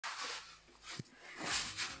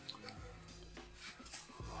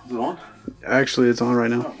Is it on? Actually, it's on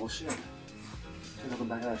right now. Oh, well, shit. Check out the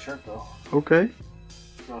back of that shirt, though. Okay.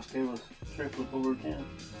 Josh gave us straight flip over again.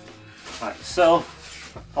 Alright, so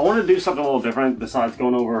I want to do something a little different besides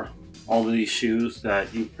going over all of these shoes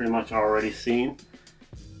that you've pretty much already seen.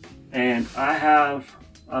 And I have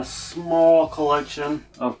a small collection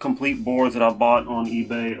of complete boards that I've bought on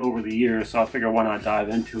eBay over the years, so I figured why not dive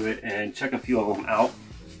into it and check a few of them out,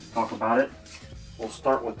 talk about it. We'll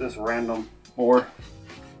start with this random board.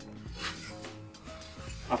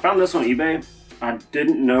 I found this on eBay. I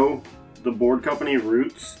didn't know the board company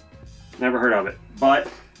Roots, never heard of it, but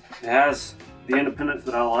it has the independents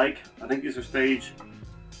that I like. I think these are stage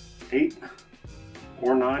 8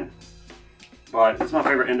 or 9, but it's my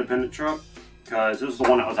favorite independent truck because this is the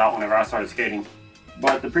one that was out whenever I started skating.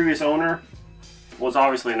 But the previous owner was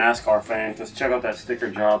obviously a NASCAR fan because check out that sticker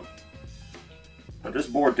job. But this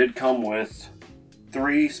board did come with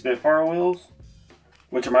 3 Spitfire wheels,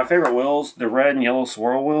 which are my favorite wheels, the red and yellow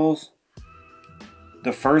swirl wheels.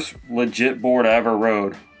 The first legit board I ever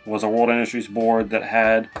rode was a World Industries board that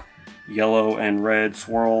had yellow and red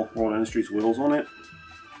swirl World Industries wheels on it.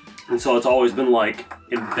 And so it's always been like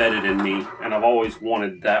embedded in me, and I've always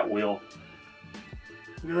wanted that wheel.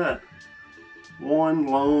 Look at that. One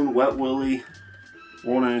lone Wet Willy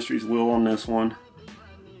World Industries wheel on this one.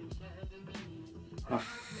 I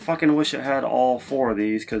fucking wish it had all 4 of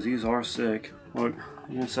these because these are sick. Look,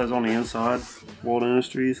 it says on the inside, World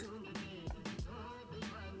Industries.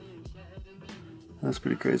 That's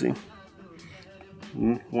pretty crazy.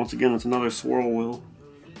 And once again, it's another swirl wheel.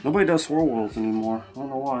 Nobody does swirl wheels anymore. I don't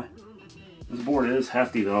know why. This board is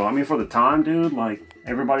hefty though. I mean, for the time, dude, like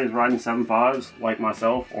everybody's riding 7.5s like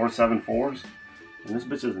myself or 7.4s. And this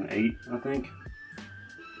bitch is an 8, I think.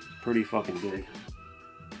 It's pretty fucking big.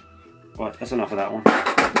 But that's enough of that one.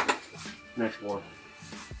 Next board.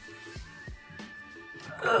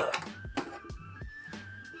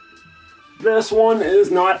 This one is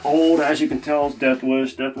not old, as you can tell. It's Death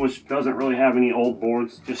Wish. Death Wish doesn't really have any old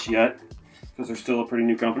boards just yet because they're still a pretty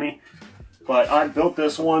new company. But I built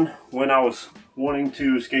this one when I was wanting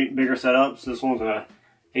to skate bigger setups. This one's a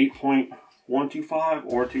 8.125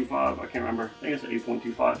 or 25. I can't remember. I think it's an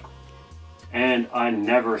 8.25. And I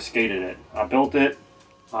never skated it. I built it.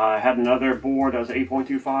 I had another board that was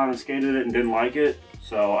 8.25 and skated it and didn't like it.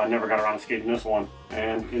 So I never got around to skating this one.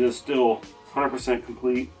 And it is still 100%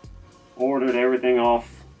 complete. Ordered everything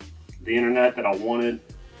off the internet that I wanted.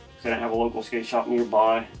 So I didn't have a local skate shop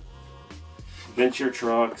nearby. Venture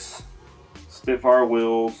trucks, Spitfire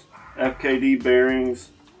wheels, FKD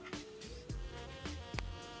bearings.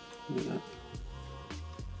 Look at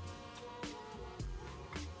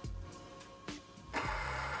that.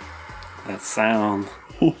 That sound.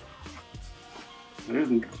 There's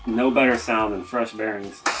no better sound than fresh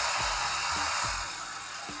bearings.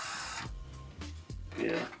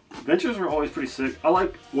 Yeah. Ventures are always pretty sick. I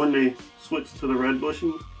like when they switch to the red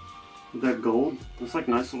bushing with that gold. It's like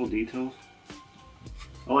nice little details.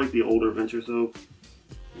 I like the older Ventures though.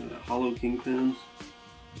 Hollow kingpins.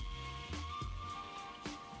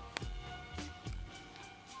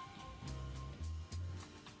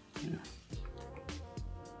 Yeah.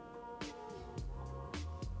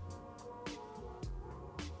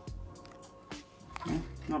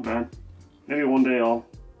 Not bad. Maybe one day I'll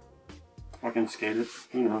fucking skate it.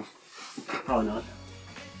 Who knows? Probably not.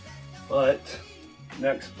 But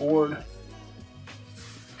next board.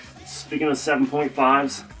 Speaking of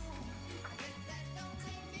 7.5s,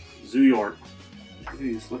 Zoo York.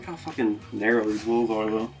 Jeez, look how fucking narrow these wheels are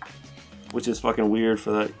though. Which is fucking weird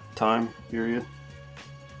for that time period.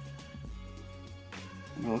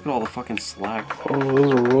 Oh, look at all the fucking slack. Oh,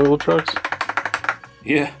 those are Royal trucks?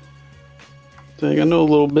 Yeah. Dang, I know a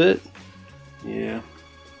little bit. Yeah.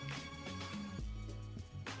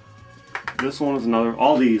 This one is another,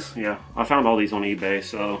 all these, yeah. I found all these on eBay,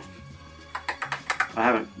 so I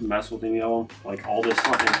haven't messed with any of them. Like all this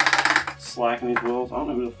fucking slack in these wheels. I don't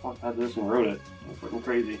know who the fuck had this and wrote it. That's fucking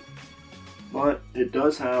crazy. But it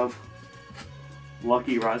does have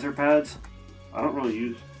lucky riser pads. I don't really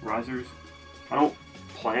use risers. I don't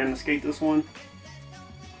plan to skate this one,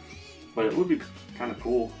 but it would be kind of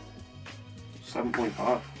cool.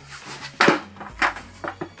 7.5.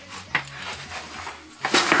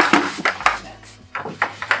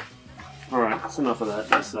 Alright, that's enough of that.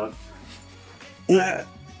 That sucked.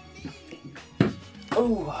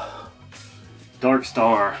 Oh, Dark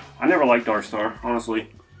Star. I never liked Dark Star, honestly.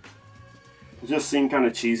 It just seemed kind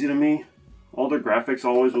of cheesy to me. All their graphics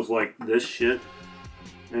always was like this shit,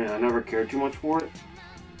 and I never cared too much for it.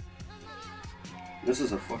 This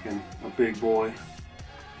is a big boy.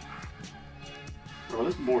 Bro,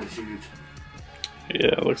 this board is huge.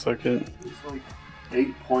 Yeah, it looks like it. It's like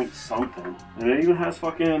 8 point something. And it even has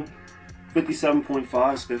fucking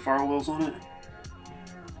 57.5 Spitfire wheels on it.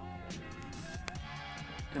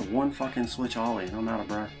 Got one fucking switch ollie and I'm out of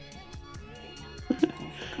breath.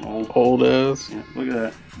 Old ass. Yeah, look at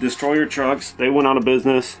that. Destroyer trucks, they went out of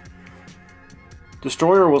business.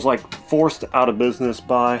 Destroyer was like forced out of business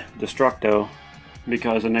by Destructo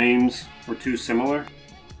because the names were too similar.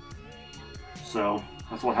 So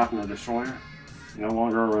that's what happened to Destroyer. No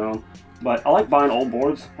longer around. But I like buying old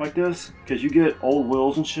boards like this because you get old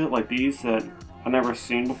wheels and shit like these that I never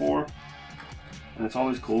seen before. And it's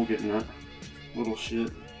always cool getting that little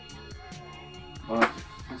shit. But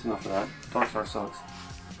that's enough of that. Darkstar sucks.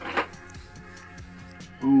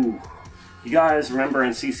 Ooh. You guys remember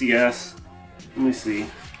in CCS? Let me see.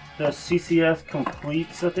 The CCS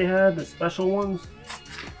completes that they had, the special ones?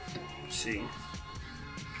 Let's see.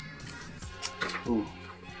 Ooh.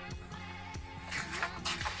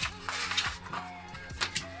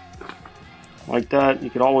 Like that, you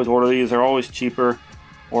could always order these. They're always cheaper.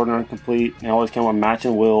 Ordering complete. They always come with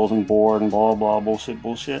matching wheels and board and blah blah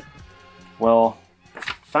bullshit. Well,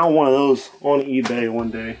 found one of those on eBay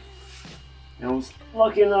one day. And I was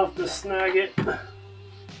lucky enough to snag it.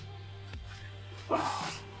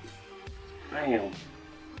 Oh, damn.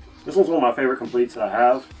 This one's one of my favorite completes that I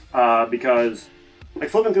have. Because, like,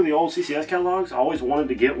 flipping through the old CCS catalogs, I always wanted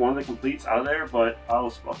to get one of the completes out of there, but I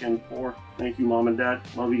was fucking poor. Thank you, Mom and Dad.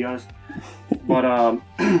 Love you guys. But,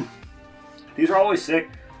 these are always sick.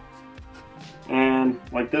 And,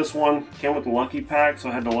 like, this one came with the Lucky pack, so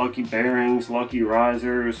I had the Lucky bearings, Lucky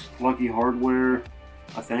risers, Lucky hardware.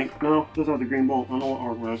 I think. No, those are the green bolt. I don't know what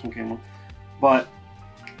hardware this one came with. But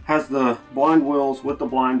has the blind wheels with the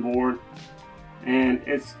blind board. And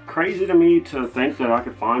it's crazy to me to think that I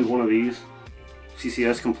could find one of these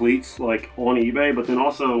CCS completes like on eBay, but then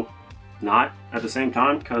also not at the same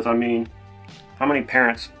time. Because I mean, how many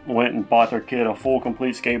parents went and bought their kid a full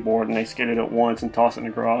complete skateboard and they skated it once and tossed it in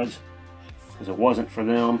the garage because it wasn't for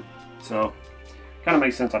them? So kind of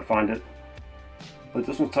makes sense I'd find it. But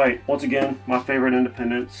this one's tight. Once again, my favorite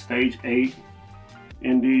independent, Stage 8,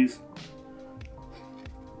 Indies,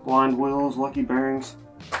 blind wheels, Lucky bearings.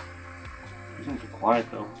 These ones are quiet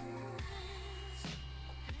though.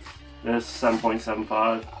 This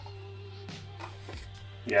 7.75.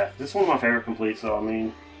 Yeah, this is one of my favorite completes, so I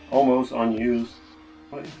mean, almost unused.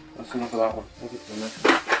 But that's enough of that one. We'll get to the next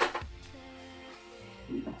one.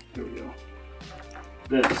 Here we go.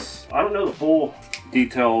 This, I don't know the full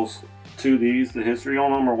details to these, the history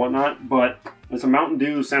on them or whatnot, but it's a Mountain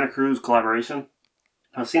Dew Santa Cruz collaboration.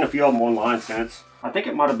 I've seen a few of them online since. I think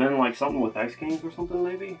it might have been like something with X Games or something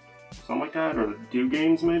maybe. Something like that, or the Dew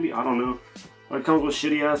Games maybe, I don't know. But it comes with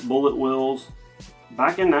shitty ass Bullet wheels.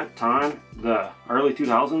 Back in that time, the early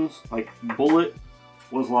 2000s, like Bullet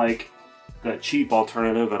was like the cheap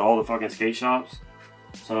alternative at all the fucking skate shops.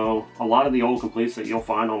 So a lot of the old completes that you'll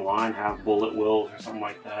find online have Bullet wheels or something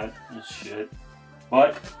like that and shit.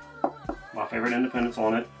 But my favorite independents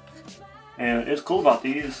on it. And it's cool about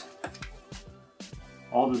these,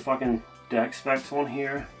 all the fucking deck specs on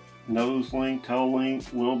here. Nose length, toe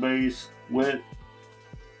length, wheelbase, width,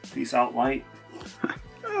 peace out light.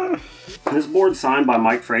 This board's signed by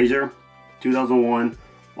Mike Frazier, 2001.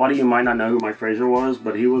 A lot of you might not know who Mike Frazier was,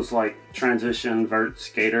 but he was like transition vert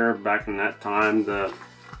skater back in that time, the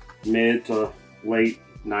mid to late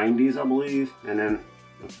 90s, I believe. And then,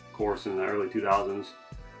 of course, in the early 2000s.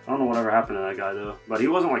 I don't know whatever happened to that guy though, but he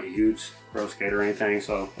wasn't like a huge pro skater or anything,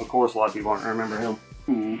 so of course a lot of people aren't remember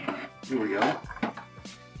him. Here we go.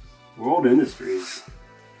 World Industries.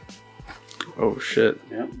 Oh shit.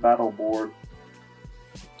 Yep, battle board.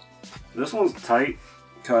 This one's tight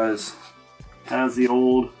because it has the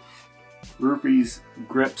old Roofies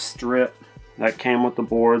grip strip that came with the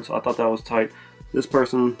boards. I thought that was tight. This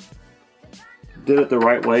person did it the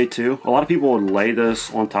right way too. A lot of people would lay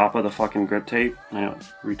this on top of the fucking grip tape. I know,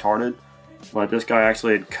 retarded. But this guy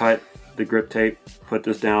actually had cut the grip tape, put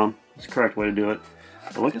this down. It's the correct way to do it.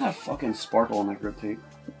 But look at that fucking sparkle on that grip tape.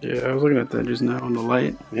 Yeah, I was looking at that just now on the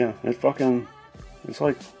light. Yeah, it's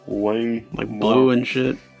like way like more, blue and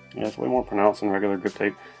shit. Yeah, it's way more pronounced than regular grip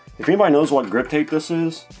tape. If anybody knows what grip tape this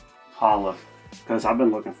is, holla. Because I've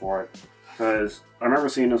been looking for it. Because I remember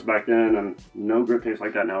seeing this back then and no grip tapes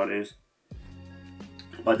like that nowadays.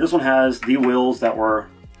 But this one has the wheels that were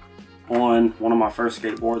on one of my first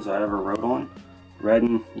skateboards I ever rode on. Red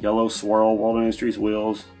and yellow swirl World Industries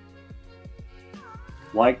wheels.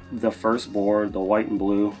 Like the first board, the white and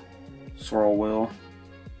blue swirl wheel.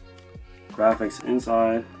 Graphics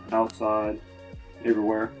inside, outside,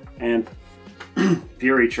 everywhere. And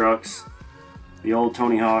Fury trucks. The old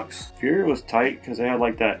Tony Hawk's. Fury was tight because they had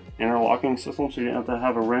like that interlocking system, so you didn't have to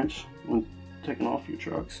have a wrench when taking off your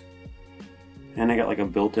trucks. And they got like a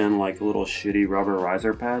built-in like little shitty rubber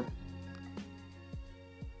riser pad.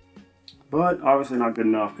 But obviously not good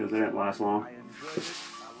enough because they didn't last long.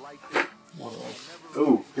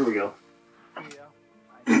 Oh, here we go.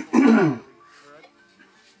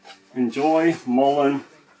 Enjoy Mullen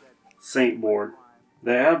Saint board.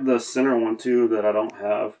 They have the center one too that I don't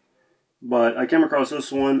have. But I came across this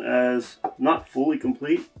one as not fully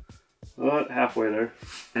complete, but halfway there.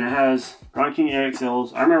 And it has Grind King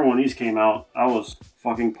AXLs. I remember when these came out, I was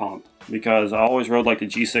fucking pumped because I always rode like the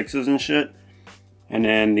G6s and shit. And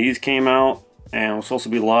then these came out and was supposed to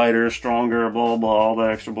be lighter, stronger, blah, blah, all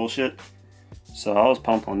that extra bullshit. So I was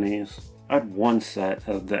pumped on these. I had one set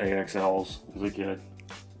of the AXLs as a kid.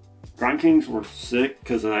 Grind Kings were sick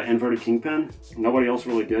because of that inverted kingpin. Nobody else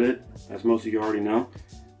really did it, as most of you already know.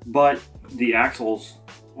 But the axles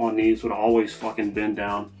on these would always fucking bend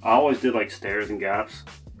down. I always did like stairs and gaps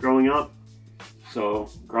growing up. So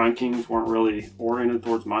Grind Kings weren't really oriented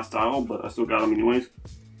towards my style, but I still got them anyways.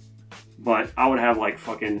 But I would have like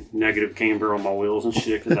fucking negative camber on my wheels and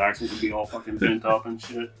shit because the axles would be all fucking bent up and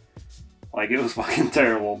shit. Like it was fucking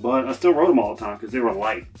terrible, but I still rode them all the time because they were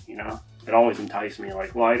light, you know? It always enticed me,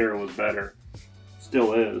 like lighter was better.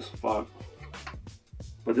 Still is, fuck.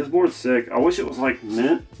 But this board's sick. I wish it was like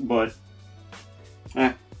mint, but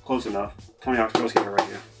close enough. Tony Hawk's Pro Skater right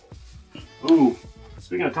here. Ooh,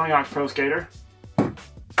 speaking of Tony Hawk's Pro Skater,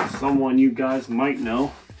 someone you guys might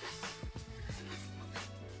know.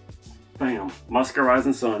 Bam, Muska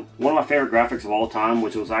Rising Sun. One of my favorite graphics of all time,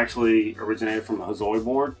 which was actually originated from the Hazoi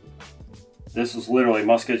board. This is literally,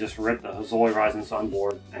 Muska just ripped the Hazoi Rising Sun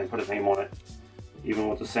board and put his name on it. Even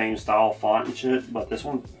with the same style font and shit, but this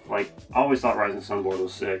one, like, I always thought Rising Sun board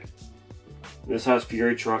was sick. This has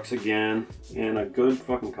Fury trucks again, in a good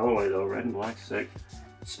fucking colorway though, red and black, sick.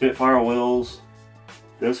 Spitfire wheels.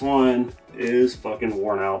 This one is fucking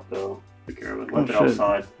worn out though. Take care of it, left it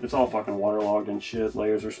outside. It's all fucking waterlogged and shit,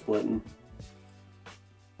 layers are splitting.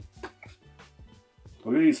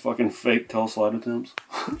 Look at these fucking fake tail slide attempts.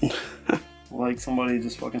 Like somebody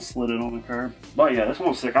just fucking slid it on the curb. But yeah, this one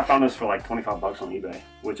was sick. I found this for like 25 bucks on eBay,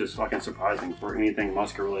 which is fucking surprising for anything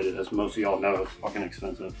Muska related, as most of y'all know it's fucking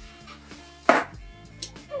expensive.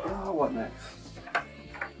 What next?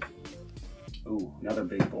 Ooh, another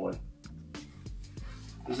big boy.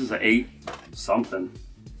 This is an 8 something.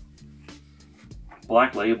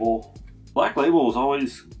 Black Label. Black Label was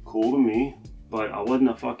always cool to me, but I wasn't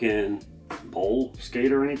a fucking bowl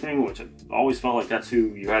skater or anything, which I always felt like that's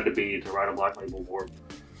who you had to be to ride a Black Label board.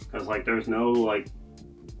 Because like there's no like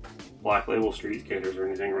Black Label street skaters or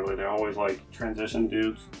anything really. They're always like transition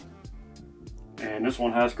dudes. And this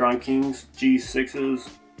one has Grind Kings G6s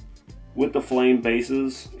with the flame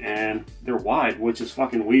bases, and they're wide, which is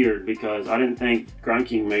fucking weird because I didn't think Grind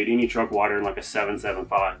King made any truck wider than like a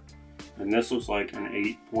 7.75. And this looks like an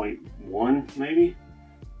 8.1 maybe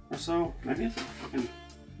or so. Maybe it's a fucking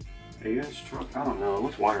 8-inch truck. I don't know. It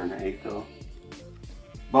looks wider than an 8 though.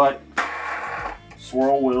 But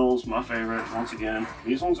swirl wheels, my favorite. Once again,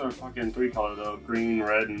 these ones are fucking 3-color though: green,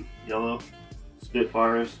 red, and yellow.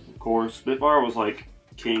 Spitfires, of course. Spitfire was like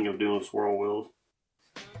king of doing swirl wheels.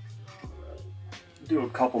 Do a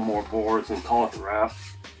couple more boards and call it the wrap.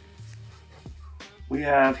 We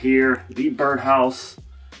have here the Birdhouse.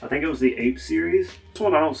 I think it was the Ape series. This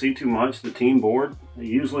one I don't see too much, the team board.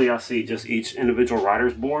 Usually I see just each individual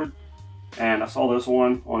rider's board. And I saw this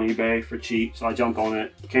one on eBay for cheap, so I jumped on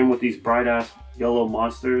it. It came with these bright ass yellow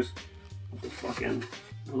monsters with the fucking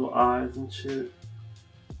little eyes and shit.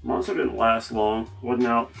 Monster didn't last long, wasn't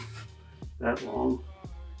out that long.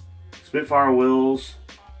 Spitfire wheels,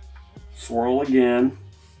 swirl again.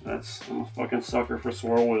 I'm a fucking sucker for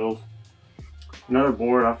swirl wheels. Another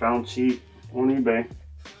board I found cheap on eBay.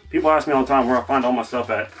 People ask me all the time where I find all my stuff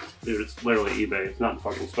at. Dude, it's literally eBay. It's nothing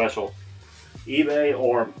fucking special. eBay,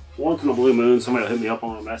 or once in a blue moon, somebody will hit me up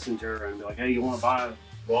on a messenger and be like, hey, you want to buy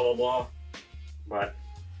blah, blah, blah. But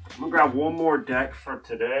I'm going to grab one more deck for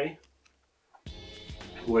today,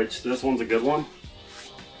 which this one's a good one.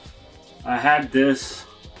 I had this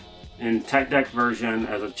in Tech Deck version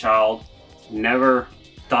as a child. Never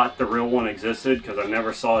thought the real one existed because I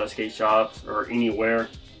never saw it at skate shops or anywhere.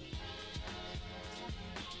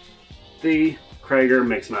 The Krager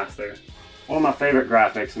Mixmaster. One of my favorite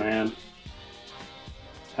graphics, man.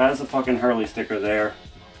 Has a fucking Hurley sticker there.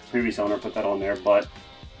 Previous owner put that on there, but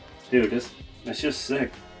dude, it's just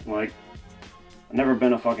sick. Like, I've never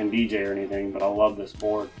been a fucking DJ or anything, but I love this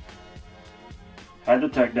board. Had the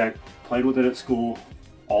Tech Deck, played with it at school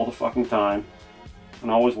all the fucking time,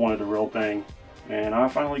 and always wanted the real thing. and I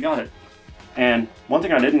finally got it. And one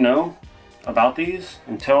thing I didn't know about these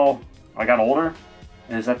until I got older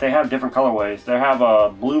is that they have different colorways. They have a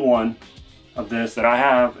blue one of this that I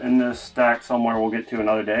have in this stack somewhere we'll get to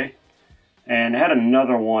another day. And they had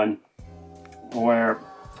another one where,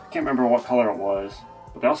 I can't remember what color it was,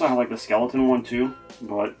 but they also have like the skeleton one too,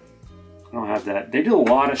 but I don't have that. They do a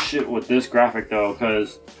lot of shit with this graphic though,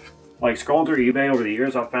 because like scrolling through eBay over the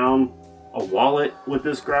years, I found a wallet with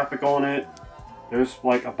this graphic on it. There's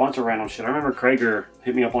like a bunch of random shit. I remember Krager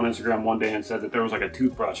hit me up on Instagram one day and said that there was like a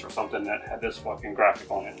toothbrush or something that had this fucking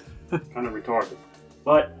graphic on it. Kind of retarded.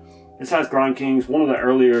 But this has Grind Kings, one of the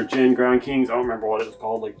earlier gen Grind Kings. I don't remember what it was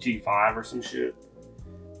called, like G5 or some shit.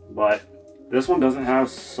 But this one doesn't have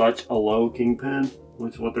such a low kingpin,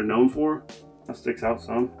 which is what they're known for. That sticks out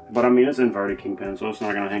some. But I mean, it's inverted kingpin, so it's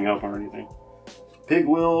not gonna hang up or anything. Pig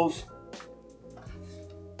wheels.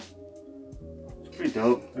 It's pretty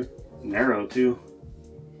dope. They're narrow too.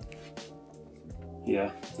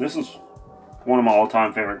 Yeah, this is one of my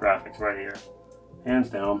all-time favorite graphics right here. Hands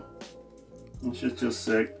down. It's just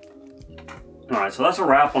sick. Alright, so that's a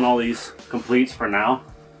wrap on all these completes for now.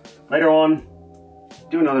 Later on,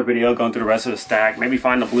 do another video going through the rest of the stack. Maybe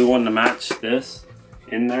find the blue one to match this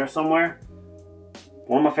in there somewhere.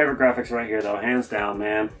 One of my favorite graphics right here though, hands down,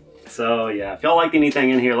 man. So yeah, if y'all like anything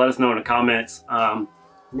in here, let us know in the comments.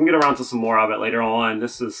 We can get around to some more of it later on.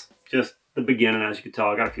 This is just the beginning, as you can tell.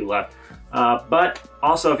 I got a few left. But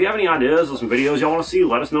also, if you have any ideas or some videos y'all want to see,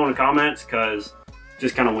 let us know in the comments, because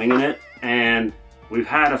just kind of winging it. And we've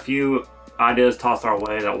had a few ideas tossed our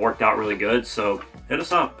way that worked out really good. So hit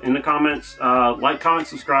us up in the comments. Like, comment,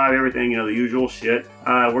 subscribe, everything, you know, the usual shit.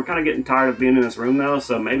 We're kind of getting tired of being in this room though,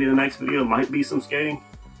 so maybe the next video might be some skating.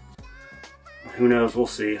 Who knows? We'll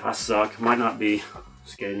see. I suck. Might not be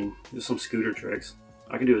skating. Just some scooter tricks.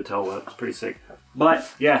 I can do a tail whip. It's pretty sick. But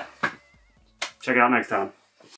yeah, check it out next time.